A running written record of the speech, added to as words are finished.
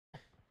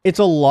it's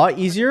a lot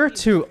easier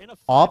to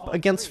op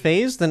against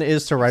FaZe than it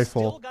is to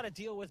rifle.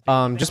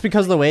 Just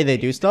because of the way they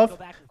do stuff.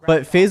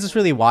 But FaZe is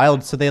really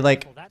wild, so they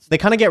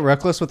kind of get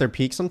reckless with their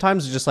peaks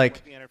sometimes. It's just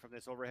like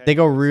they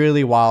go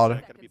really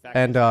wild,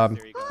 and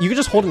you can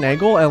just hold an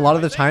angle, and a lot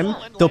of the time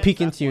they'll peek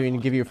into you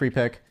and give you a free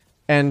pick.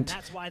 And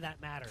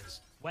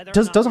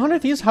does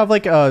 100 Thieves have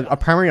like a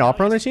primary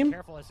opera on their team,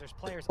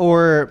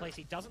 or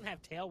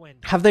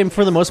have they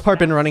for the most part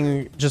been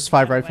running just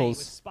 5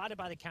 rifles?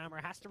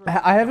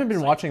 I haven't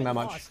been watching that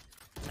much.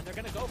 And they're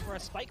gonna go for a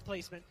spike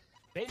placement.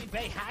 Baby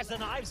Bay has the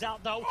knives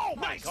out though. Oh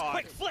my God.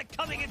 Quick flick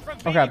coming in from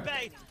Baby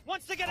Bay.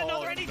 Wants to get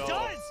another, and he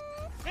does.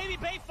 Baby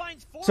Bay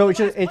finds 4. So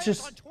it's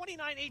just on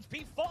 29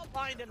 HP, fault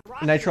lined and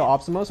Nitro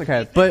ops the most.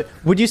 Okay, but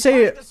would you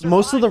say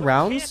most of the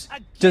rounds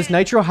does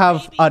Nitro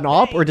have an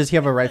op or does he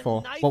have a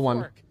rifle? What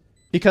one?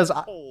 Because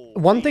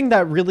one thing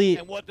that really,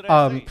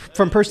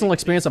 from personal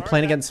experience of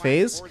playing against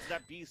FaZe,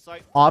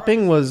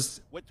 opping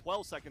was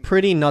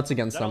pretty nuts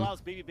against them.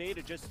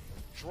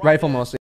 Rifle mostly.